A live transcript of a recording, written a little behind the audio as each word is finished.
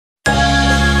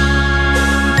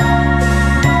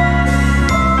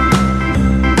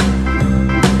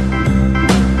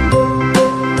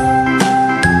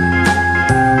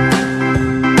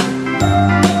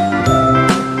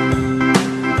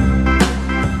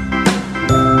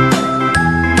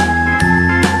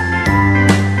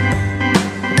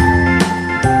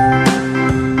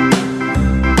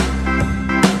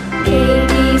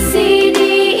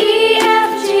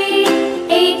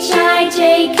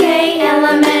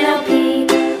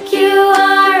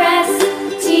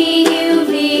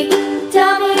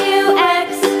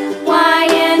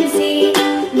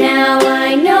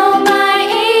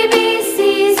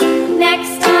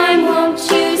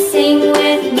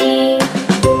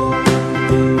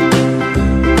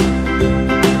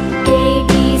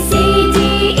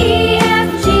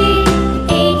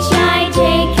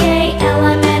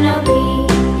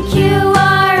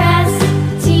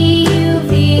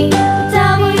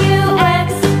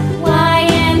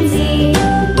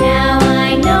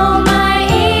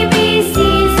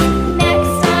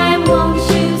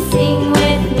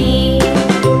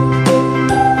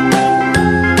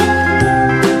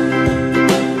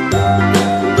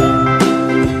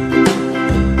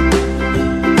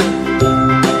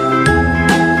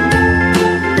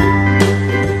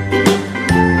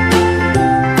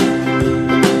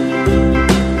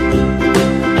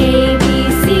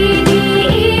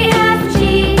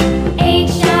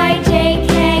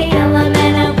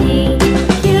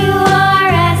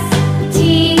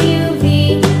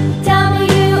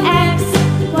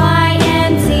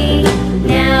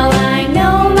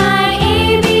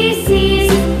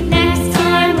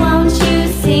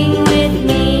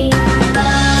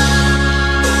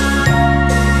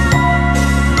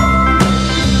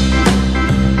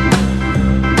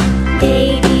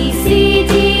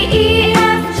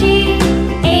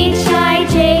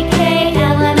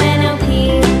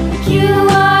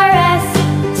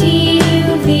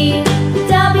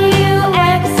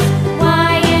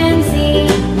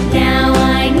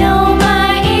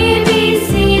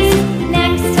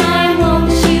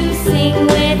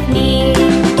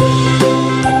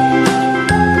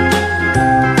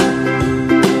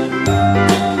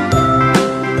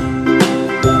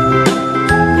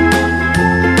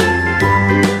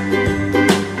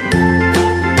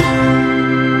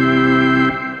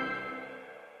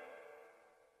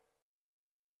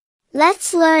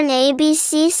Let's learn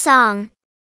ABC song.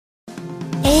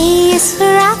 A is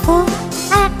for apple,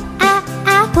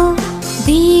 apple.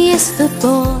 B is for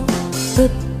ball,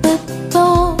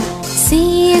 ball.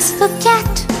 C is for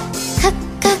cat,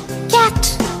 cat.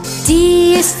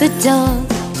 D is for dog,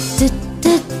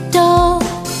 dog.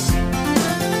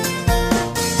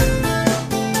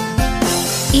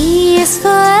 E is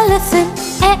for elephant,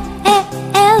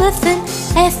 elephant.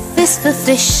 F is for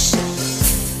fish,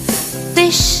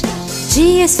 fish.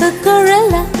 G is for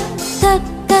gorilla,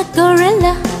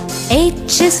 gorilla.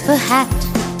 H is for hat,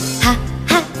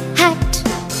 hat.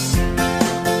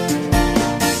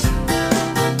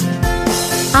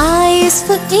 I is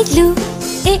for igloo,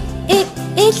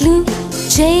 igloo.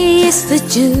 J is for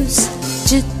juice,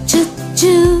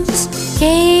 juice.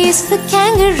 K is for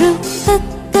kangaroo,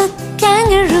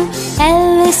 kangaroo.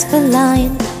 L is for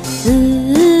lion,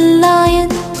 lion.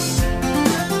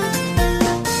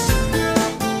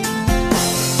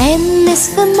 M is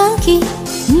for monkey,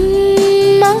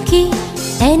 monkey.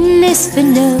 N is for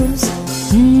nose,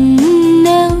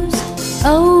 nose.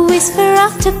 O is for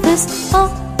octopus,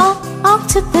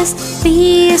 octopus.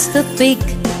 P is for pig,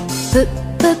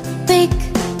 pig.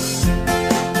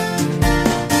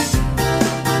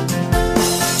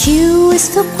 Q is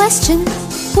for question,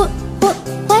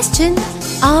 question.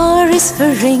 R is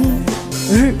for ring,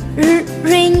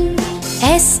 ring.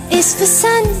 S is for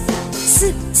sun,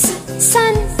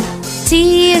 sun.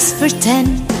 T is for ten,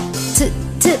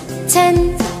 ten.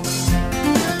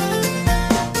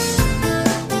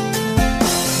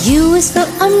 U is for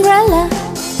umbrella,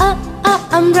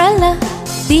 umbrella.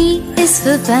 V is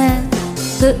for van,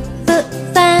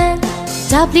 van.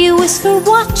 W is for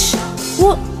watch,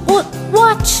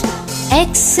 watch.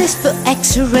 X is for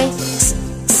X-ray,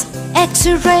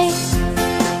 X-ray.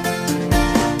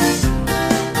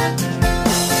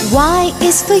 Y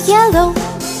is for yellow,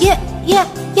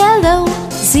 yellow.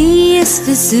 Z is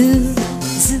for zoo,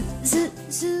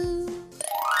 zoo.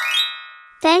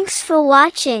 Thanks for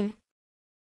watching.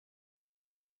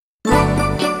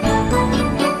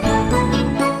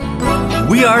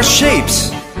 We are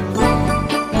shapes.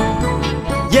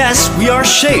 Yes, we are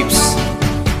shapes.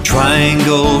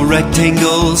 Triangle,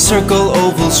 rectangle, circle,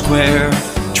 oval, square.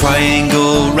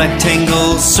 Triangle,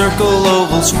 rectangle, circle,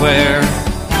 oval, square.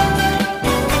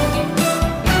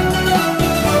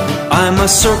 I'm a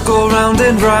circle round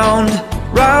and round,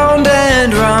 round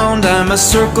and round. I'm a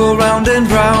circle round and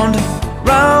round,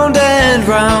 round and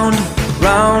round,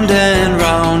 round and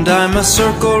round. I'm a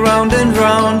circle round and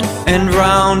round, and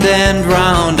round and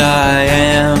round I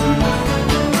am.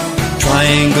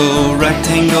 Triangle,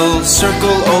 rectangle,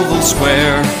 circle, oval,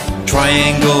 square.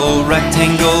 Triangle,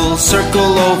 rectangle,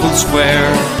 circle, oval,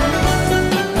 square.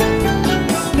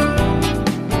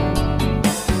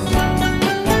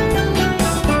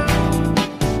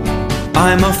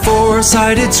 I'm a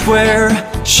four-sided square,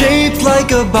 shaped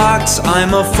like a box.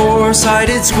 I'm a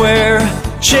four-sided square,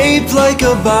 shaped like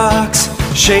a box,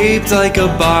 shaped like a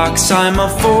box. I'm a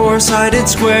four-sided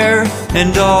square,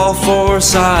 and all four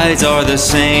sides are the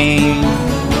same.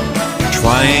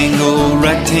 Triangle,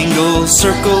 rectangle,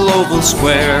 circle, oval,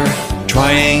 square.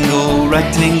 Triangle,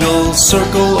 rectangle,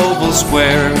 circle, oval,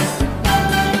 square.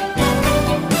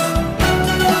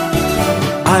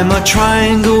 I'm a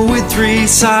triangle with three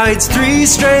sides, three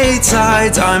straight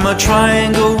sides. I'm a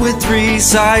triangle with three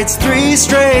sides, three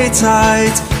straight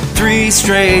sides, three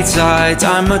straight sides.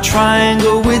 I'm a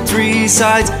triangle with three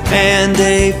sides and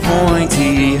a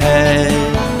pointy head.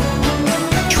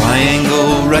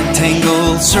 Triangle,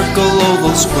 rectangle, circle,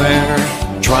 oval, square.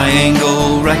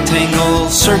 Triangle, rectangle,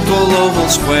 circle, oval,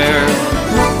 square.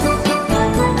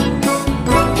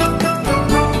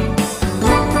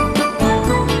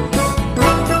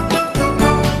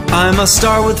 I'm a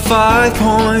star with 5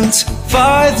 points,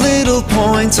 5 little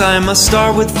points. I'm a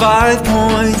star with 5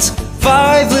 points,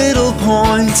 5 little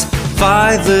points,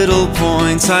 5 little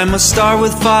points. I'm a star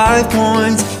with 5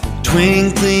 points,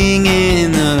 twinkling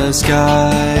in the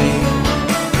sky.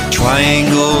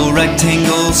 Triangle,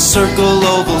 rectangle, circle,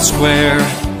 oval, square.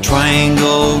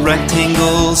 Triangle,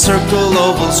 rectangle, circle,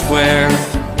 oval, square.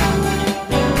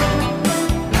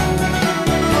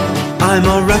 I'm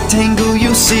a rectangle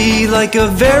you see like a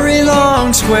very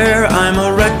long square. I'm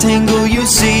a rectangle you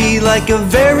see like a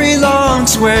very long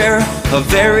square, a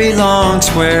very long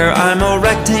square. I'm a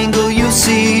rectangle you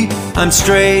see. I'm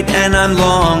straight and I'm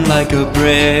long like a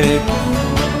brick.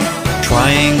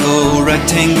 Triangle,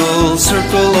 rectangle,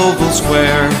 circle, oval,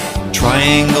 square.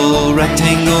 Triangle,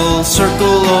 rectangle,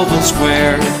 circle, oval,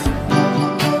 square.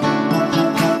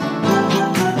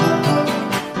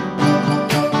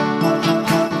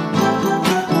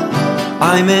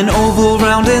 I'm an oval,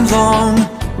 round and long,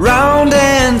 round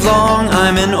and long.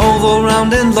 I'm an oval,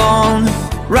 round and long,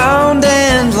 round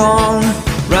and long,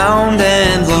 round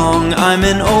and long. I'm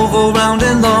an oval, round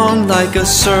and long, like a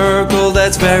circle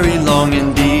that's very long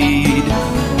indeed.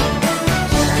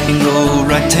 Triangle,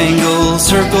 rectangle,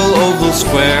 circle, oval,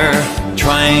 square.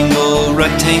 Triangle,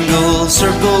 rectangle,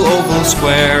 circle, oval,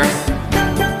 square.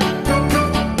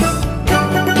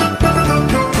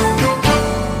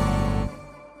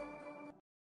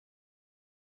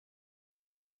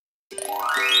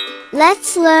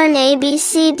 Let's learn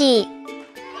ABCD.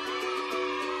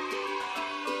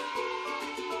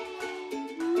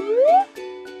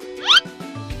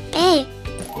 A.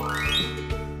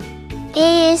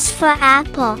 A is for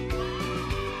apple.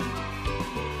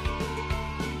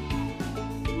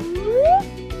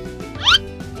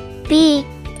 B.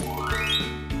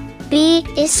 B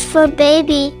is for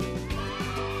baby.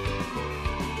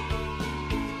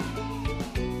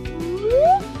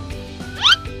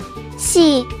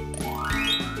 C.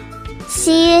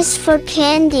 C is for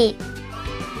candy.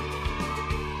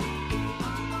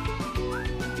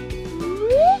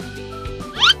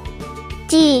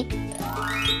 D.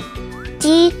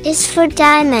 D is for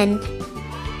diamond.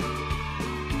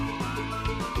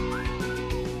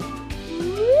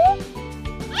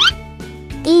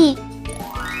 E.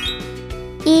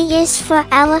 E is for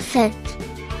elephant.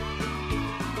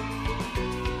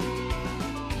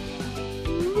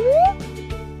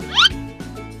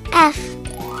 F.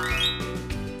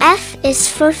 F is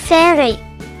for fairy.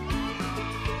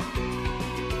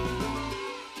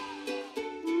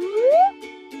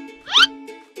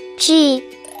 G.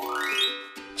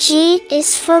 G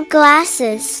is for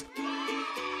glasses.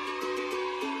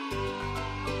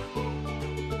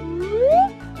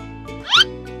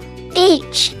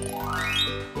 H.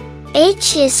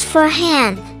 H is for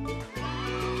hand.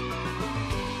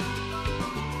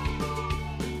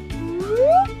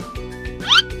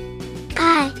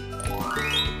 I.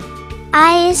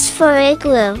 I is for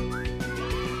igloo.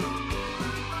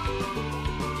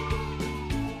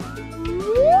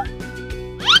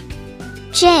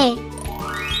 J.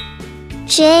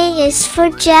 J is for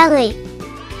jelly.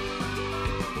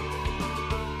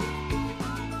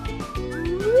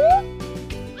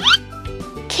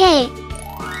 K.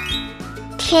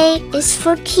 K is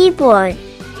for keyboard.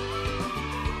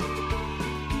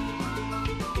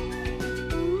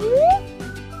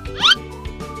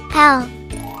 L.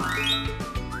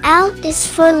 L is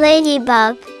for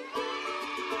ladybug.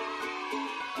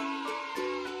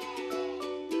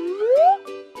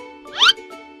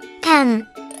 M.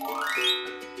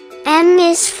 M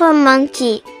is for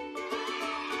monkey.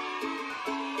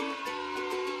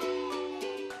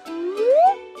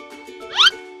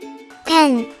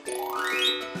 N.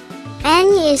 N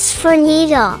is for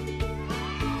needle.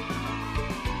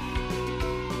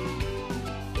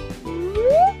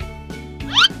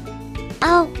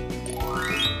 O.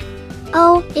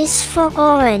 O is for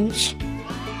orange.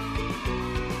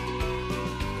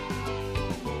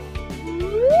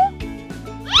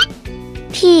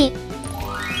 P.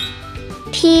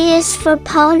 P is for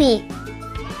pony.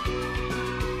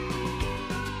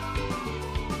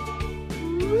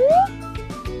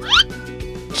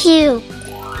 Q.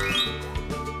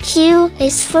 Q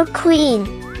is for queen.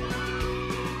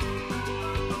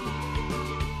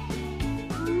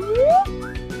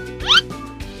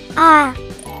 R.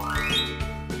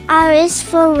 R is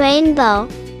for rainbow.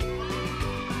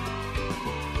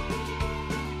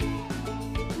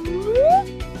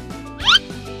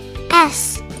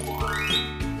 S.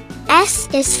 S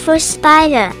is for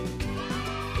spider.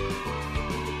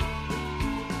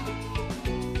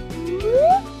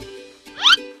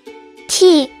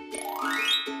 T.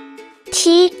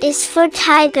 T is for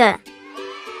tiger.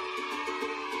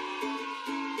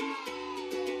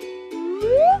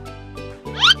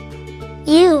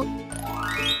 U.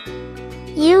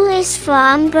 U is for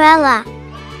umbrella.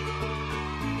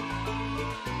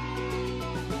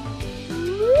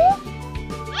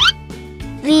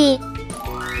 V.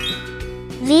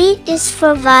 V is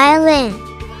for violin.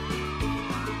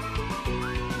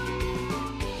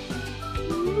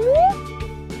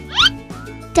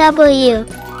 W.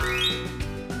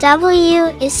 W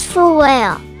is for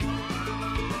whale.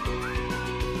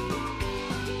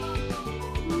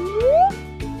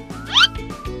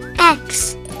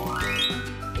 X.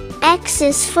 X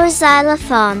is for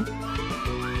xylophone.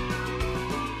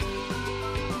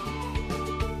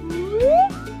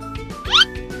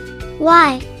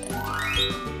 Y.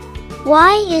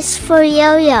 Y is for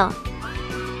yo-yo.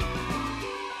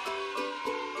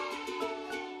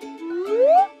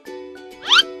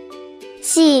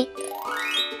 Z.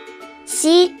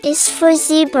 Z is is for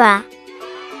zebra.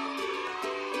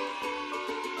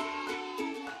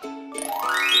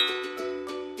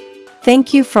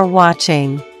 Thank you for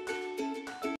watching.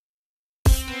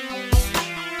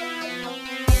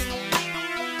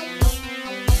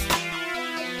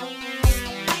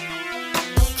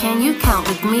 Can you count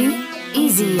with me?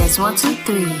 Easy as 1, 2,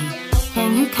 3.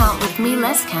 Can you count with me?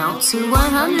 Let's count to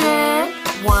 100.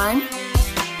 1,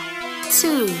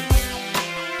 2,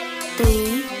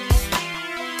 3,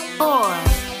 4,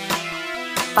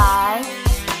 5,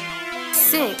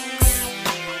 6,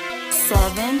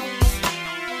 7,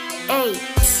 8,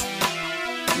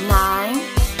 9,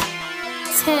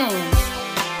 10,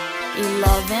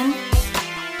 11,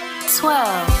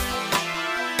 12,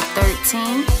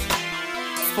 13,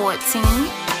 14,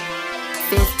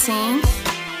 15,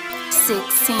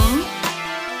 16,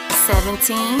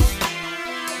 17,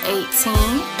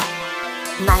 18,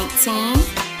 19,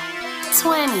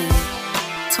 20,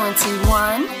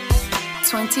 21,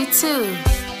 22,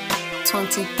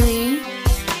 23,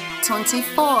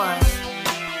 24,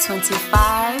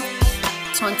 25,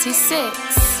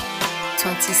 26,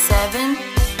 27,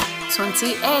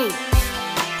 28,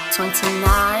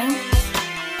 29,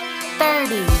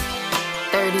 30,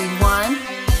 31,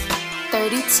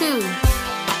 32,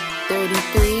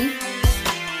 33,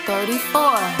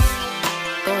 34,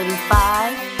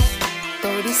 35,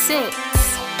 36,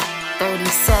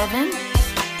 37,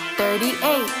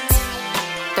 38,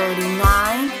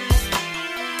 39,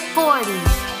 40,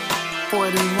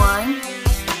 41,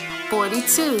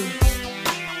 42,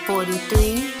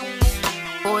 43,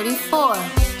 44,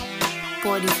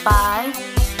 45,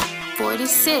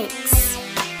 46,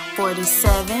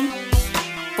 47,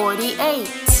 48,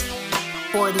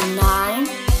 49,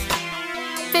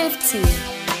 50,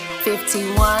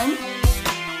 51,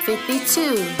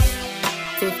 52,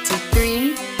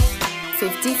 53,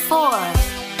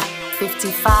 54,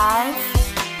 55,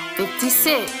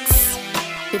 56,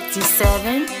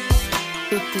 57,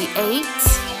 58,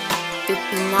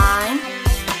 59,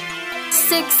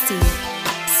 60,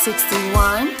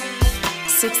 61,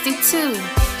 62,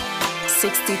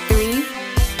 63,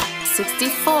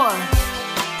 64,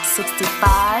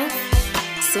 65,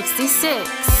 66,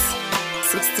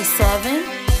 67,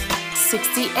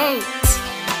 68,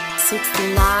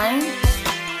 69,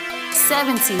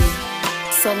 70,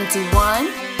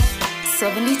 71,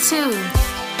 72,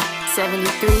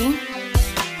 73,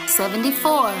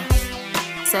 74,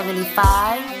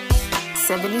 75,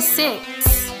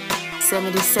 76,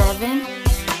 77,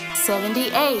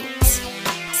 78,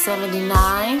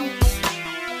 79,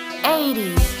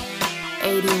 80,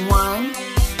 81,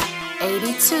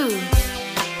 82,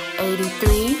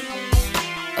 83,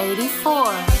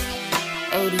 84,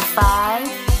 85,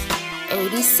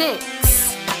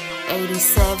 86,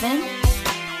 87,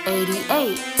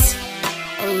 88,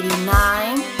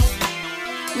 89,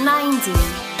 90,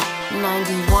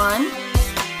 91,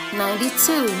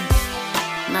 92,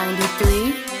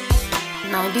 93,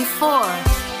 94,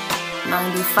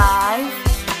 95,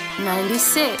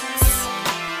 96,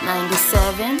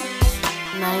 97,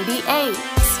 98,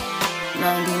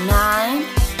 99,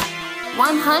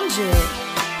 100.